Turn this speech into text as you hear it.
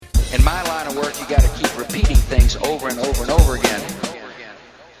In my line of work, you got to keep repeating things over and over and over again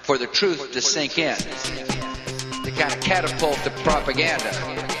for the truth to sink in, to kind of catapult the propaganda.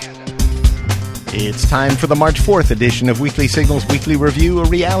 It's time for the March 4th edition of Weekly Signals Weekly Review, a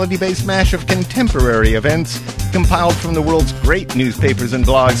reality-based mash of contemporary events compiled from the world's great newspapers and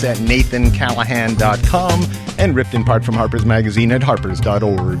blogs at nathancallahan.com and ripped in part from Harper's Magazine at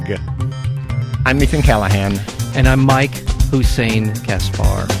harpers.org. I'm Nathan Callahan. And I'm Mike Hussein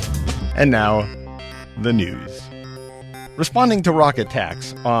Kaspar. And now, the news. Responding to rocket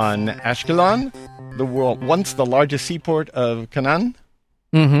attacks on Ashkelon, once the largest seaport of Canaan,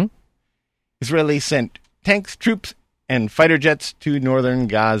 Israelis sent tanks, troops, and fighter jets to northern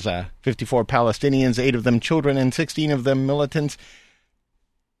Gaza. 54 Palestinians, 8 of them children, and 16 of them militants,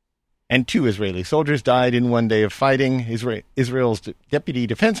 and 2 Israeli soldiers died in one day of fighting. Israel's Deputy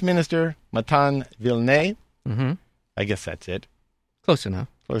Defense Minister, Matan Vilnay, I guess that's it. Close enough.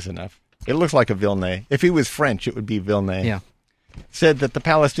 Close enough. It looks like a Vilnay. If he was French, it would be Vilnay. Yeah. Said that the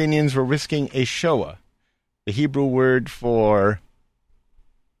Palestinians were risking a Shoah, the Hebrew word for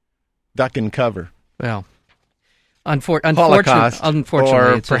duck and cover. Well, Holocaust, unfortunately,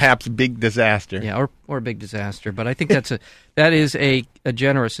 or it's perhaps big disaster. Yeah, or big disaster. But I think that is a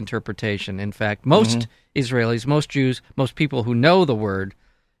generous interpretation. In fact, most Israelis, most Jews, most people who know the word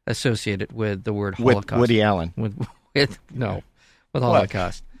associate it with the word Holocaust. With Woody Allen. With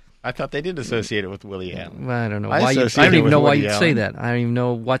Holocaust. I thought they did associate it with Willie Allen. Well, I don't know. I don't even know why you'd say that. I don't even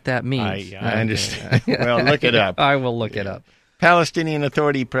know what that means. I understand. Well, look it up. I will look it up. Palestinian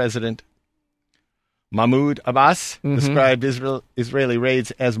Authority President Mahmoud Abbas described Israeli raids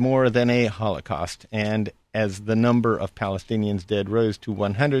as more than a Holocaust, and as the number of Palestinians dead rose to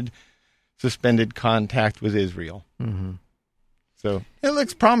 100, suspended contact with Israel. So it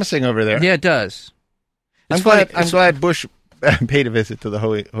looks promising over there. Yeah, it does. I'm glad Bush paid a visit to the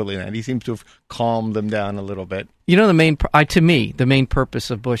Holy Land. He seems to have calmed them down a little bit. You know, the main purpose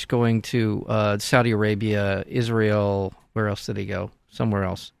of Bush going to Saudi Arabia, Israel, where else did he go? Somewhere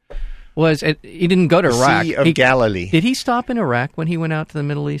else. He didn't go to Iraq. Sea of Galilee. Did he stop in Iraq when he went out to the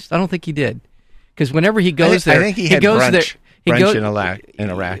Middle East? I don't think he did. Because whenever he goes there, I think he had brunch in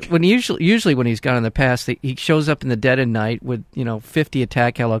Iraq. Usually when he's gone in the past, he shows up in the dead of night with 50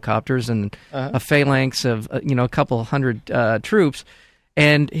 attack helicopters and a phalanx of a couple hundred troops.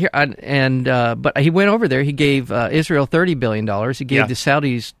 But he went over there. He gave Israel $30 billion. He gave the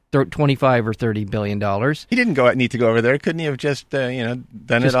Saudis $25 or $30 billion. He didn't need to go over there. Couldn't he have just done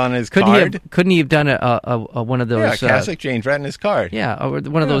it on his card? Couldn't he have done a one of those? Yeah, cash exchange right on his card. Yeah, or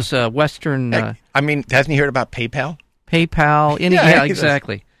one of those Western. Hasn't he heard about PayPal? PayPal,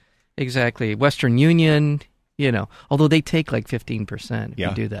 exactly. Western Union, although they take like 15% if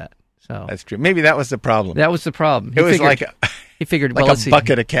you do that. So that's true. Maybe that was the problem. That was the problem. He figured like a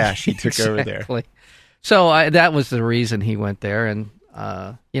bucket of cash he took over there. So that was the reason he went there, and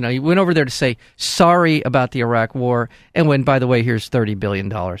he went over there to say sorry about the Iraq War, and when, by the way, here's $30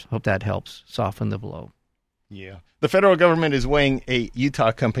 billion. Hope that helps soften the blow. Yeah. The federal government is weighing a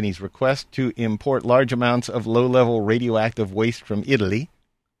Utah company's request to import large amounts of low-level radioactive waste from Italy.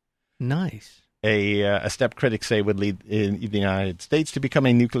 Nice. A step critics say would lead the United States to become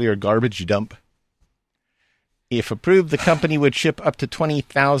a nuclear garbage dump. If approved, the company would ship up to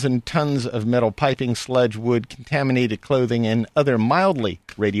 20,000 tons of metal piping, sludge, wood, contaminated clothing, and other mildly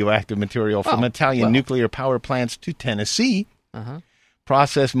radioactive material from Italian nuclear power plants to Tennessee.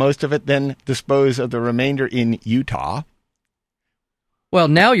 Process most of it, then dispose of the remainder in Utah. Well,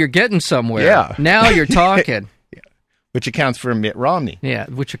 now you're getting somewhere. Yeah. Now you're talking. Which accounts for Mitt Romney. Yeah,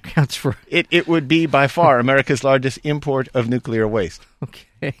 which accounts for... It would be by far America's largest import of nuclear waste.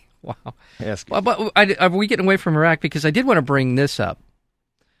 Okay, wow. Yes. Well, but are we getting away from Iraq? Because I did want to bring this up.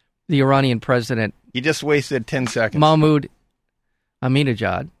 The Iranian president... You just wasted 10 seconds. Mahmoud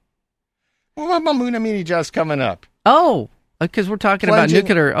Ahmadinejad. Well, Mahmoud Ahmadinejad's coming up. Oh, because we're talking about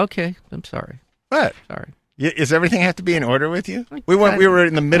nuclear... Okay, I'm sorry. What? Sorry. Does everything have to be in order with you? We were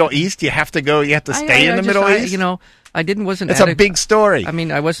in the Middle East. You have to stay in the Middle East? It's a big story. I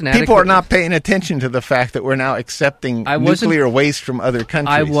mean, I wasn't People are not paying attention to the fact that we're now accepting nuclear waste from other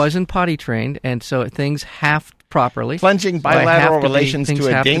countries. I wasn't potty trained, and so things have properly. Plunging bilateral relations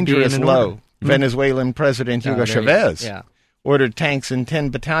to a dangerous low. Venezuelan President Hugo Chavez ordered tanks and 10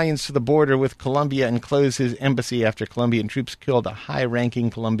 battalions to the border with Colombia and closed his embassy after Colombian troops killed a high-ranking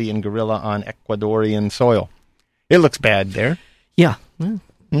Colombian guerrilla on Ecuadorian soil. It looks bad there. Yeah.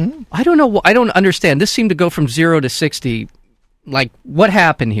 I don't know. I don't understand. This seemed to go from 0 to 60. Like, what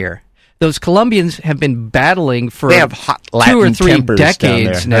happened here? Those Colombians have been battling for they have hot Latin 2 or 3 tempers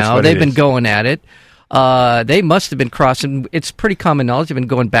decades down there. now. They've been going at it. They must have been crossing. It's pretty common knowledge. They've been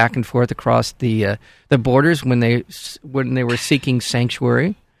going back and forth across the borders when they were seeking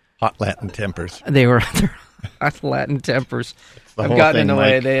sanctuary. Hot Latin tempers. They were hot Latin tempers. I've gotten in the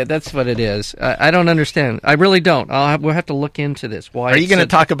way. That's what it is. I don't understand. I really don't. We'll have to look into this. Why? Are you going to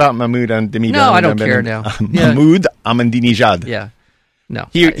talk about Mahmoud Ahmadinejad? No, I don't care now. Mahmoud Ahmadinejad. Yeah. No.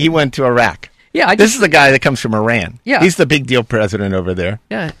 He went to Iraq. Yeah, this is the guy that comes from Iran. Yeah. He's the big deal president over there.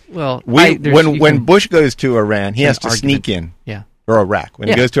 Yeah, well... when Bush goes to Iran, he has to sneak in. Yeah. Or Iraq. When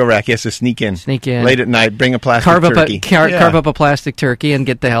he goes to Iraq, he has to sneak in. Late at night, bring a plastic turkey. Carve up a plastic turkey and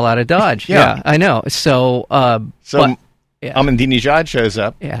get the hell out of Dodge. Yeah, I know. So Ahmadinejad shows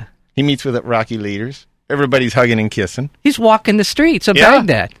up. Yeah. He meets with Iraqi leaders. Everybody's hugging and kissing. He's walking the streets of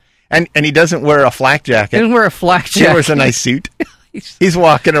Baghdad. And he doesn't wear a flak jacket. He doesn't wear a flak jacket. He wears a nice suit. He's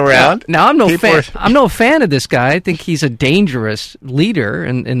walking around. Now I'm no fan of this guy. I think he's a dangerous leader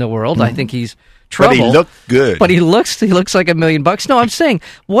in the world. I think he's trouble. But he looked good. But he looks like $1 million. No, I'm saying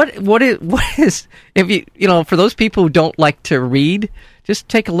what is if for those people who don't like to read, just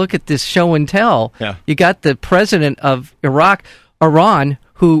take a look at this show and tell. Yeah. You got the president of Iran,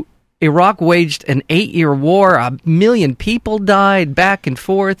 who Iraq waged an 8-year war. 1 million people died back and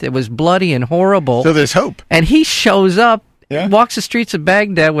forth. It was bloody and horrible. So there's hope. And he shows up. Yeah. Walks the streets of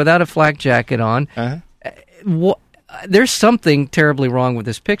Baghdad without a flak jacket on. Uh-huh. There's something terribly wrong with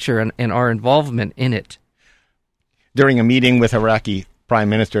this picture and our involvement in it. During a meeting with Iraqi Prime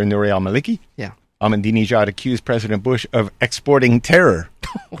Minister Nouri al-Maliki, Ahmadinejad accused President Bush of exporting terror.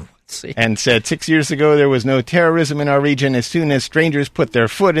 And said 6 years ago there was no terrorism in our region. As soon as strangers put their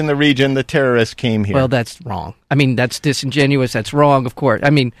foot in the region, the terrorists came here. Well, that's wrong. I mean, that's disingenuous. That's wrong, of course.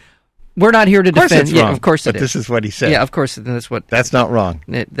 I mean... We're not here to defend. It's wrong, of course it is. But this is what he said. Yeah, of course That's not wrong.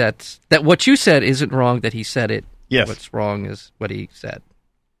 That what you said isn't wrong. That he said it. Yes. What's wrong is what he said.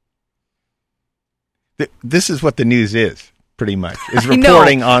 This is what the news is, pretty much. Is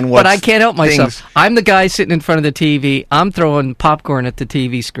reporting on what. But I can't help myself. I'm the guy sitting in front of the TV. I'm throwing popcorn at the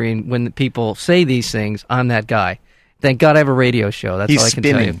TV screen when the people say these things. I'm that guy. Thank God I have a radio show. That's all I can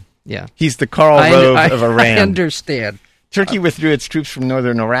tell you. Yeah. He's the Karl Rove of Iran. I understand. Turkey withdrew its troops from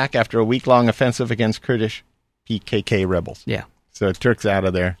northern Iraq after a week-long offensive against Kurdish PKK rebels. Yeah. So Turks out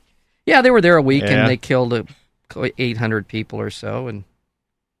of there. Yeah, they were there a week, and they killed 800 people or so and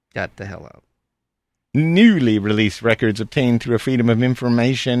got the hell out. Newly released records obtained through a Freedom of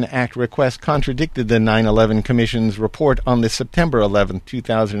Information Act request contradicted the 9/11 Commission's report on the September 11,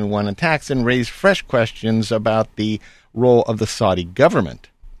 2001 attacks and raised fresh questions about the role of the Saudi government.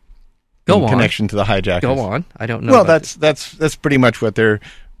 In connection to the hijackers. Go on. I don't know. Well, that's pretty much what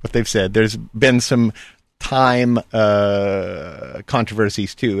they've said. There's been some time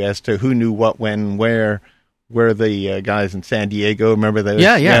controversies too as to who knew what, when, where. Were the guys in San Diego? Remember those?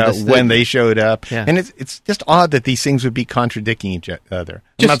 Yeah. When they showed up, yeah. And it's just odd that these things would be contradicting each other.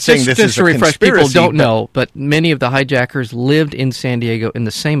 I'm not saying this is a conspiracy. Just to refresh, people don't know, but many of the hijackers lived in San Diego in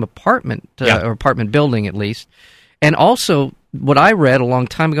the same apartment or apartment building, at least, and also. What I read a long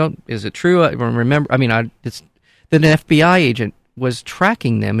time ago, is it true? I remember, it's that an FBI agent was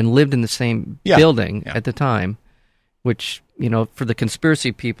tracking them and lived in the same building at the time, which, for the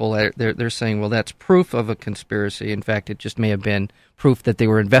conspiracy people, they're saying, well, that's proof of a conspiracy. In fact, it just may have been proof that they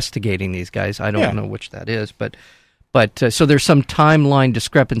were investigating these guys. I don't know which that is, but so there's some timeline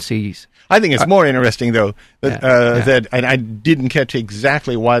discrepancies. I think it's more interesting, though, that and I didn't catch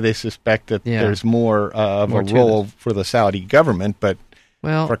exactly why they suspect that there's more of a role for the Saudi government, but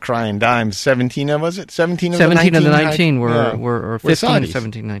for crying dimes, 17 of the 19 were 15, Saudis.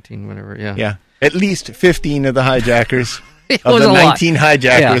 17, 19, whatever, Yeah, at least 15 of the hijackers, of the 19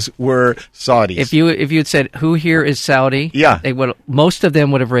 hijackers were Saudis. If you had said, who here is Saudi, most of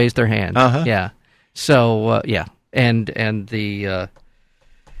them would have raised their hand. Uh-huh. Yeah. So,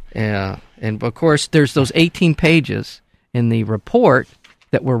 and of course, there's those 18 pages in the report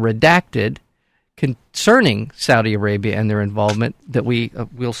that were redacted concerning Saudi Arabia and their involvement that we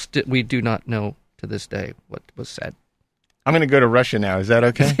do not know to this day what was said. I'm going to go to Russia now. Is that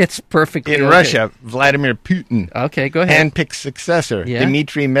okay? It's perfectly in Russia. Vladimir Putin. Okay, go ahead. Handpicked successor,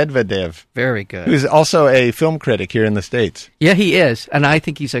 Dmitry Medvedev. Very good. Who's also a film critic here in the States. Yeah, he is, and I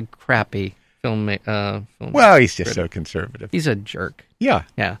think he's a crappy film. Well, he's just so conservative. He's a jerk. Yeah.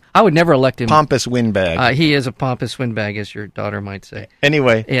 I would never elect him. Pompous windbag. He is a pompous windbag, as your daughter might say.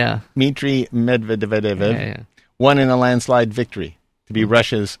 Anyway, Dmitry Medvedev won in a landslide victory to be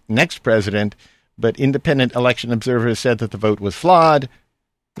Russia's next president, but independent election observers said that the vote was flawed.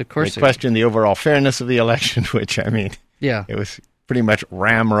 Of course, they questioned the overall fairness of the election, which, it was pretty much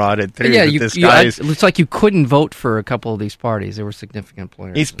ramrodded through. Yeah, it looks like you couldn't vote for a couple of these parties. There were significant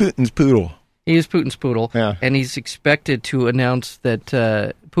players. He's Putin's poodle. He is Putin's poodle, Yeah. and he's expected to announce that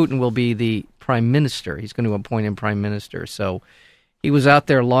Putin will be the prime minister. He's going to appoint him prime minister. So he was out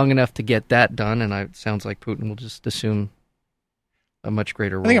there long enough to get that done, and it sounds like Putin will just assume a much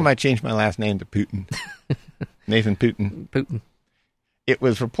greater role. I think I might change my last name to Putin. Nathan Putin. Putin. It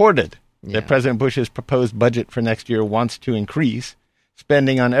was reported that President Bush's proposed budget for next year wants to increase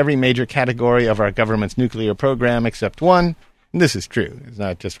spending on every major category of our government's nuclear program except one. And this is true. It's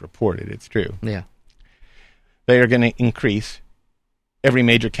not just reported. It's true. Yeah. They are going to increase every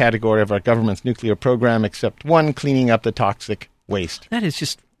major category of our government's nuclear program except one, cleaning up the toxic waste. That is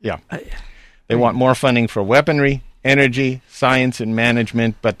just... Yeah. They want more funding for weaponry, energy, science, and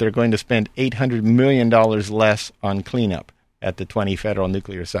management, but they're going to spend $800 million less on cleanup at the 20 federal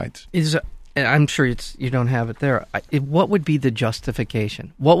nuclear sites. I'm sure you don't have it there. What would be the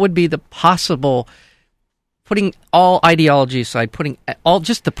justification? What would be the possible... Putting all ideology aside, putting all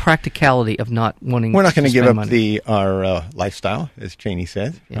just the practicality of not wanting. We're not going to give up money. our lifestyle, as Cheney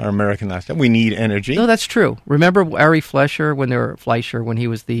says, our American lifestyle. We need energy. No, that's true. Remember Ari Fleischer when he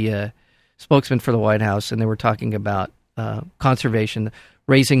was the spokesman for the White House, and they were talking about conservation,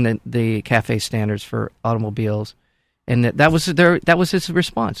 raising the CAFE standards for automobiles, and that was his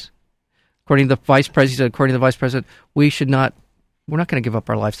response. According to the vice president, we're not going to give up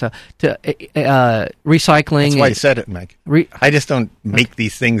our lifestyle to recycling. That's why I said it, Mike. I just don't make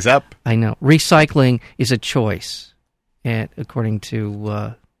these things up. I know. Recycling is a choice, and according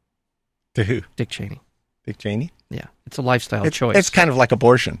to who? Dick Cheney. Dick Cheney? Yeah, it's a lifestyle choice. It's kind of like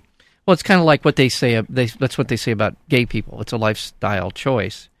abortion. Well, it's kind of like what they say. That's what they say about gay people. It's a lifestyle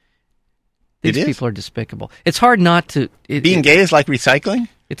choice. These people are despicable. It's hard not to. Being gay is like recycling?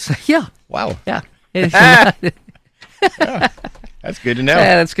 Yeah. Wow. Yeah. Yeah. That's good to know.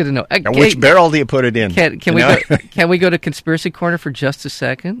 Yeah, that's good to know. Now, which barrel do you put it in? Can we go to Conspiracy Corner for just a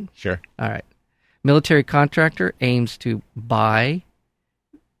second? Sure. All right. Military contractor aims to buy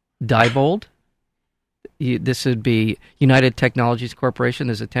Diebold. This would be United Technologies Corporation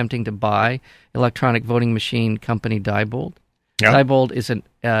is attempting to buy electronic voting machine company Diebold. Yeah. Diebold is an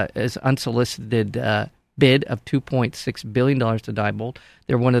unsolicited bid of $2.6 billion to Diebold.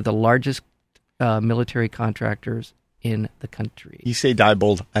 They're one of the largest military contractors in the country. You say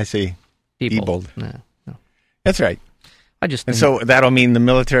Diebold, I say Diebold. No. That's right. I just and so that'll mean the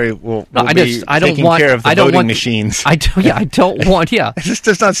military will I be taking care of the voting machines. I don't want. Yeah, this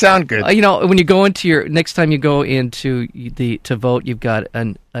does not sound good. When you go into next time you go into to vote, you've got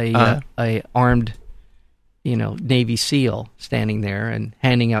a armed, Navy SEAL standing there and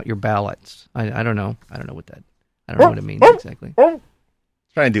handing out your ballots. I don't know. I don't know what it means exactly.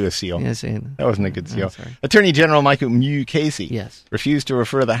 Trying to do a seal. Yes, that wasn't a good seal. Attorney General Michael Mukasey refused to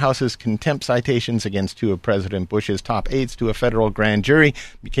refer the House's contempt citations against two of President Bush's top aides to a federal grand jury.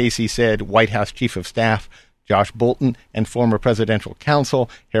 Mukasey said White House Chief of Staff Josh Bolten and former presidential counsel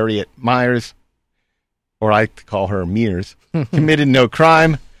Harriet Miers, or I call her Mears, committed no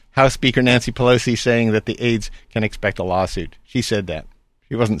crime. House Speaker Nancy Pelosi saying that the aides can expect a lawsuit. She said that.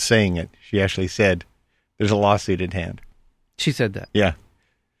 She wasn't saying it. She actually said there's a lawsuit at hand. She said that. Yeah.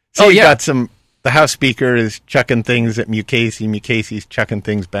 So you got the House Speaker is chucking things at Mukasey. Mukasey's chucking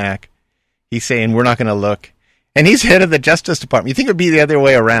things back. He's saying, we're not going to look. And he's head of the Justice Department. You think it would be the other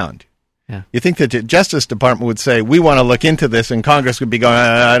way around. Yeah. You think that the Justice Department would say, we want to look into this, and Congress would be going,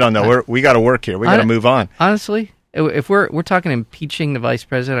 I don't know. We got to work here. We got to move on. Honestly, if we're talking impeaching the vice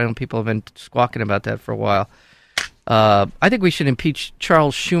president, I know people have been squawking about that for a while. I think we should impeach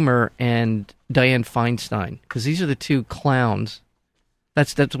Charles Schumer and Dianne Feinstein, because these are the two clowns.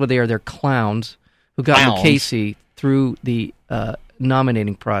 That's what they are. They're clowns who got Mukasey through the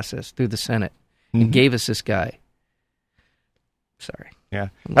nominating process, through the Senate, and gave us this guy. Sorry. Yeah.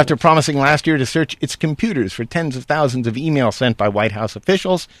 After promising last year to search its computers for tens of thousands of emails sent by White House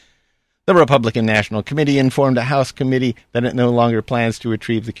officials, the Republican National Committee informed a House committee that it no longer plans to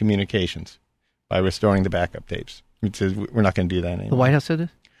retrieve the communications by restoring the backup tapes. It says we're not going to do that anymore. The White House said this?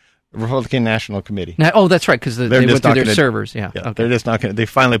 The Republican National Committee. That's right, because they went through their servers. Yeah, okay. They're just not going to. They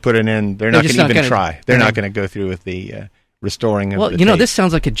finally put it in. They're not going to even try. They're not going to go through with the restoring of the tape. This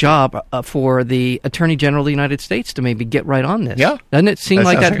sounds like a job for the Attorney General of the United States to maybe get right on this. Yeah. Doesn't it seem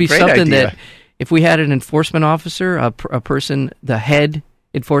like that would be something idea. That if we had an enforcement officer, a person, the head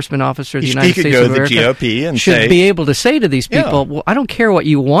enforcement officer of the United States of America, the GOP and should be able to say to these people, well, I don't care what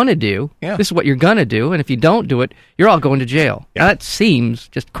you want to do. Yeah. This is what you're going to do. And if you don't do it, you're all going to jail. Yeah. Now, that seems,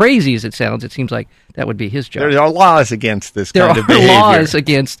 just crazy as it sounds, it seems like that would be his job. There are laws against this kind of behavior. There are laws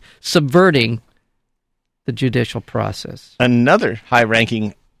against subverting the judicial process. Another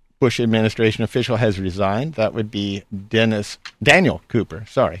high-ranking Bush administration official has resigned. That would be Daniel Cooper.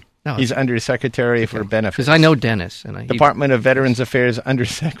 Sorry. No, He's Undersecretary for Benefits. because I know Dennis. And Department of Veterans Affairs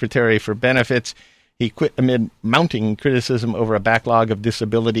Undersecretary for Benefits. He quit amid mounting criticism over a backlog of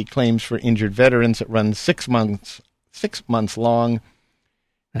disability claims for injured veterans that runs 6 months long.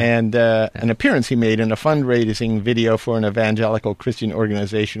 And an appearance he made in a fundraising video for an evangelical Christian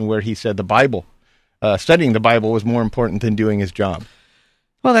organization where he said the Bible, studying the Bible was more important than doing his job.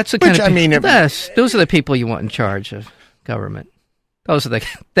 Well, that's the kind of those are the people you want in charge of government.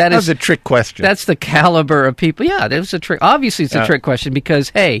 That is a trick question. That's the caliber of people. Yeah, that was a trick. Obviously, it's a trick question because,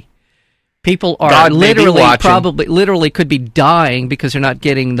 hey, people are literally could be dying because they're not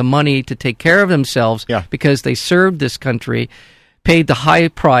getting the money to take care of themselves because they served this country, paid the high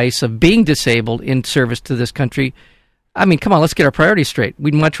price of being disabled in service to this country. I mean, come on, let's get our priorities straight.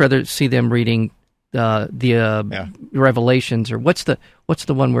 We'd much rather see them reading the Revelations, or what's the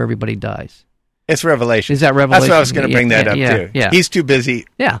one where everybody dies? It's Revelation. Is that Revelation? That's what I was going to bring that up too. Yeah. He's too busy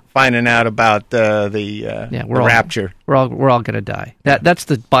finding out about the rapture. We're all going to die. That's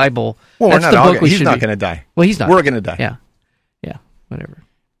the Bible. Well, that's we're not all. He's not going to die. Well, he's not. We're going to die. Yeah. Whatever.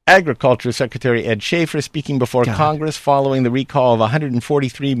 Agriculture Secretary Ed Schaefer speaking before Congress following the recall of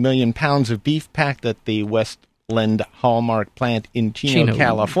 143 million pounds of beef packed at the Westland Hallmark plant in Chino,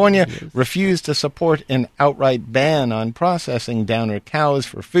 California, refused to support an outright ban on processing downer cows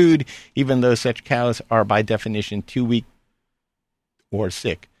for food, even though such cows are by definition too weak or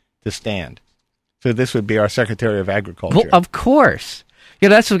sick to stand. So this would be our Secretary of Agriculture. Well, of course. Yeah,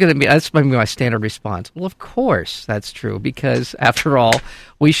 that's going to be my standard response. Well, of course that's true, because after all,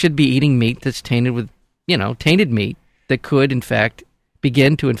 we should be eating meat that's tainted with, tainted meat that could, in fact,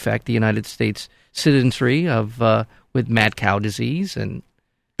 begin to infect the United States citizenry with mad cow disease. And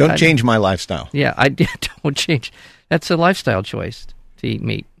don't change my lifestyle. Yeah, don't change. That's a lifestyle choice to eat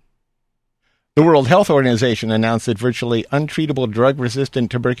meat. The World Health Organization announced that virtually untreatable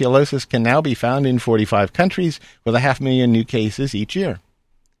drug-resistant tuberculosis can now be found in 45 countries, with 500,000 new cases each year.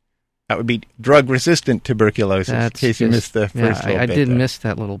 That would be drug-resistant tuberculosis, in case you missed the first little bit. I did miss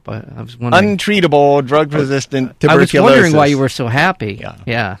that little bit. I was wondering. Untreatable drug-resistant tuberculosis. I was wondering why you were so happy.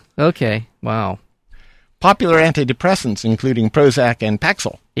 Yeah. Okay. Wow. Popular antidepressants, including Prozac and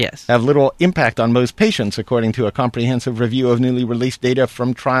Paxil, have little impact on most patients, according to a comprehensive review of newly released data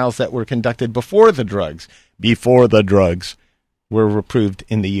from trials that were conducted before the drugs were approved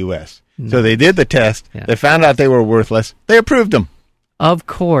in the U.S. So they did the test. They found out they were worthless. They approved them. Of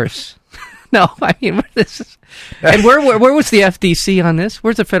course. No, I mean, this is... And where was the FDC on this?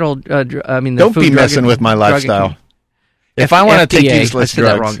 Where's the federal... Don't be messing with my lifestyle. If I want to take useless drugs...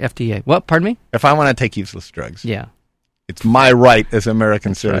 I said that wrong. FDA. What? Pardon me? If I want to take useless drugs... Yeah. It's my right as an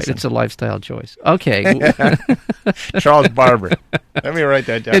American citizen. Right. It's a lifestyle choice. Okay. Charles Barber. Let me write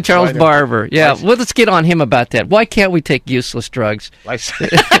that down. Yeah, Charles Barber. Yeah. Well, let's get on him about that. Why can't we take useless drugs?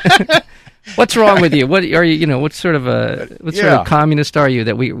 What's wrong with you? What are you? What sort of communist are you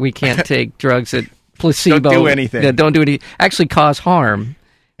that we can't take drugs that placebo? Don't do anything. That don't do any. Actually, cause harm.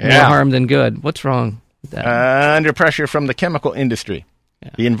 More harm than good. What's wrong with that? Under pressure from the chemical industry,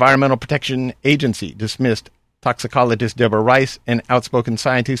 the Environmental Protection Agency dismissed toxicologist Deborah Rice, an outspoken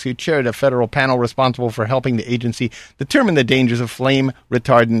scientist who chaired a federal panel responsible for helping the agency determine the dangers of flame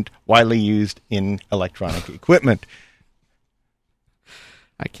retardant widely used in electronic equipment.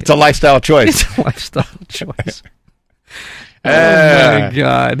 It's a lifestyle choice. It's a lifestyle choice. Oh, my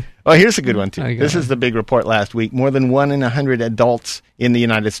God. Oh, here's a good one, too. This is the big report last week. More than 1 in 100 adults in the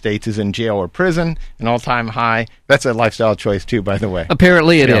United States is in jail or prison, an all-time high. That's a lifestyle choice, too, by the way.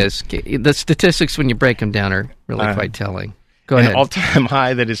 Apparently it is. The statistics, when you break them down, are really quite telling. Go ahead. An all-time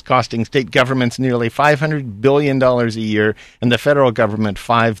high that is costing state governments nearly $500 billion a year, and the federal government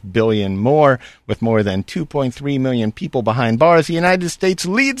 $5 billion more. With more than 2.3 million people behind bars, the United States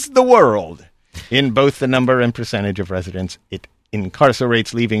leads the world in both the number and percentage of residents it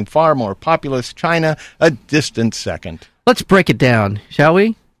incarcerates, leaving far more populous China a distant second. Let's break it down, shall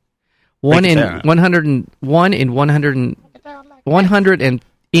we? 1 in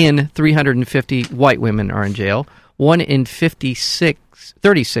 350 white women are in jail. 1 in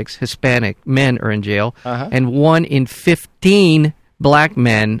 36 Hispanic men are in jail, and 1 in 15 black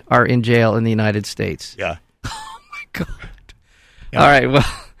men are in jail in the United States. Yeah. Oh my God. Yeah. All right. Well,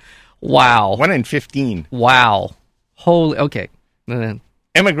 wow. 1 in 15. Wow. Holy. Okay.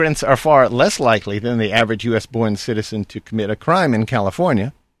 Immigrants are far less likely than the average U.S.-born citizen to commit a crime in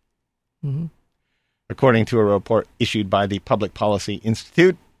California, according to a report issued by the Public Policy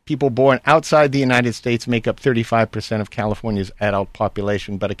Institute. People born outside the United States make up 35% of California's adult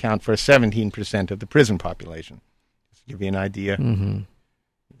population, but account for 17% of the prison population. Just to give you an idea,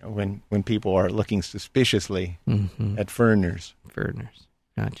 when people are looking suspiciously at foreigners.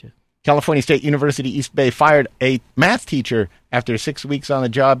 Gotcha. California State University East Bay fired a math teacher after 6 weeks on the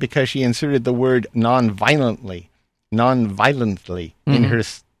job because she inserted the word non-violently in her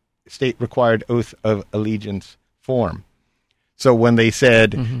state-required oath of allegiance form. So when they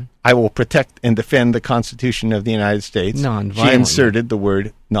said, I will protect and defend the Constitution of the United States, she inserted the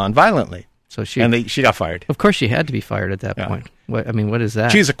word non-violently. So she got fired. Of course she had to be fired at that point. What is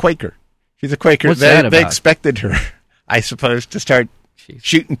that? She's a Quaker. What's that about? They expected her, I suppose, to start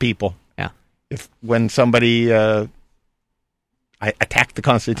shooting people. Yeah. When somebody attacked the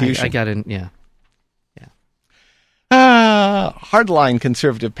Constitution. I got in, yeah. Hardline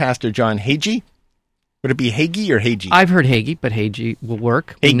conservative pastor John Hagee. Would it be Hagee or Hagee? I've heard Hagee, but Hagee will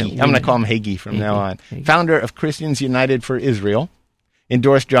work. Hagee. I'm going to call him Hagee from now on. Hagee. Founder of Christians United for Israel.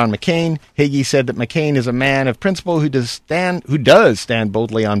 Endorsed John McCain. Hagee said that McCain is a man of principle who does stand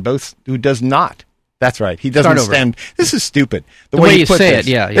boldly on both, who does not. That's right. He doesn't stand. This is stupid. The way you say it,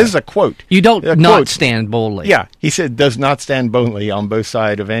 yeah. This is a quote. You don't not stand boldly. Yeah. He said does not stand boldly on both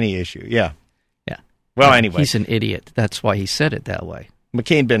sides of any issue. Yeah. Yeah. Well, anyway. He's an idiot. That's why he said it that way.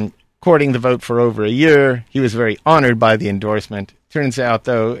 McCain been courting the vote for over a year. He was very honored by the endorsement. Turns out,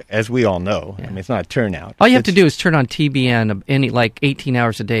 though, as we all know, I mean, it's not a turnout. All you have to do is turn on TBN 18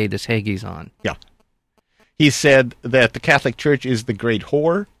 hours a day this Hagee's on. Yeah. He said that the Catholic Church is the great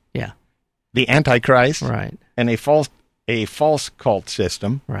whore. Yeah. The Antichrist. Right. And a false cult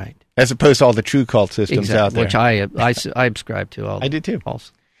system. Right. As opposed to all the true cult systems out there. Which I subscribe to. All I do too.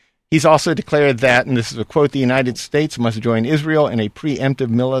 False. He's also declared that, and this is a quote, the United States must join Israel in a preemptive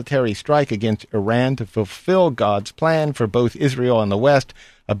military strike against Iran to fulfill God's plan for both Israel and the West,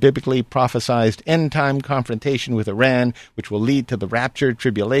 a biblically prophesied end-time confrontation with Iran, which will lead to the rapture,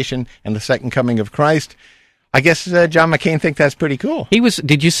 tribulation, and the second coming of Christ. I guess John McCain thinks that's pretty cool.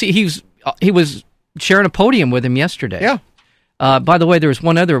 Did you see, he was sharing a podium with him yesterday. Yeah. By the way, there was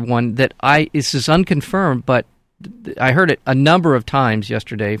one other one that this is unconfirmed, but I heard it a number of times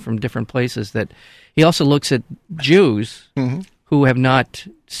yesterday from different places that he also looks at Jews who have not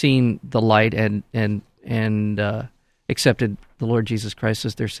seen the light and accepted the Lord Jesus Christ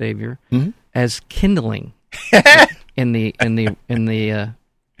as their Savior as kindling in the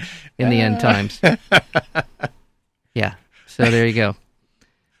end times. Yeah. So there you go.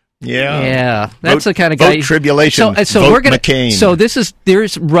 Yeah, that's the kind of guy. Vote tribulation. So vote we're gonna. McCain. So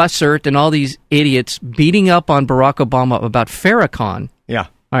there's Russert and all these idiots beating up on Barack Obama about Farrakhan. Yeah.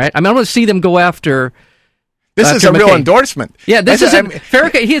 All right. I mean, I'm going to see them go after. This is a real endorsement. Yeah, this is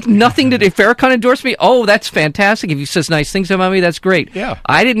Farrakhan. He has nothing to do. Farrakhan endorsed me. Oh, that's fantastic. If he says nice things about me, that's great. Yeah.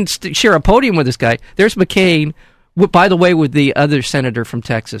 I didn't share a podium with this guy. There's McCain. By the way, with the other senator from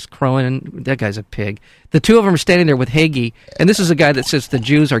Texas, Crowan, that guy's a pig. The two of them are standing there with Hagee, and this is a guy that says the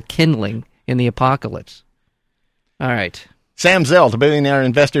Jews are kindling in the apocalypse. All right. Sam Zell, the billionaire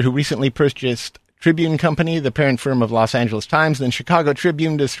investor who recently purchased Tribune Company, the parent firm of Los Angeles Times, and Chicago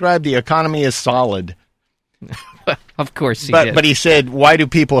Tribune, described the economy as solid. Of course he did. But he said, why do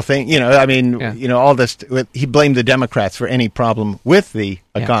people think, all this, he blamed the Democrats for any problem with the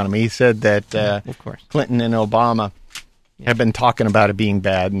economy. He said that of course. Clinton and Obama have been talking about it being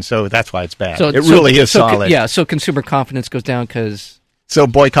bad, and so that's why it's bad. It really is solid. So consumer confidence goes down because... So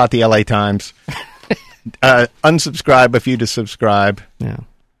boycott the LA Times. Unsubscribe if you to subscribe. Yeah.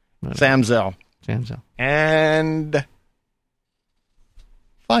 Sam Zell. And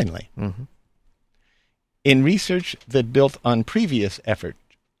finally... In research that built on previous effort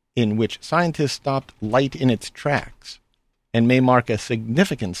in which scientists stopped light in its tracks and may mark a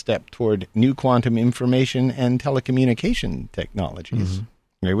significant step toward new quantum information and telecommunication technologies.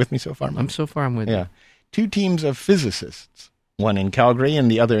 Are you with me so far, Mike? I'm with you. Two teams of physicists, one in Calgary and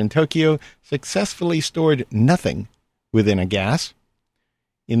the other in Tokyo, successfully stored nothing within a gas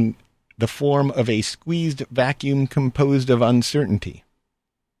in the form of a squeezed vacuum composed of uncertainty.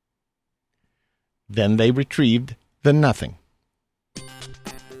 Then they retrieved the nothing.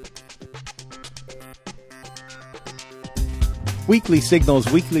 Weekly Signals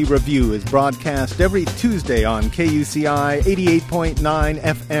Weekly Review is broadcast every Tuesday on KUCI 88.9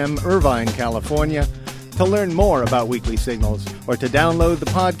 FM, Irvine, California. To learn more about Weekly Signals or to download the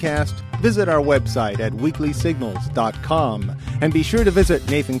podcast, visit our website at weeklysignals.com. And be sure to visit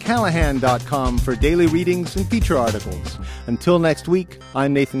nathancallahan.com for daily readings and feature articles. Until next week,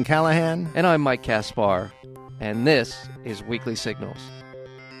 I'm Nathan Callahan. And I'm Mike Kaspar. And this is Weekly Signals.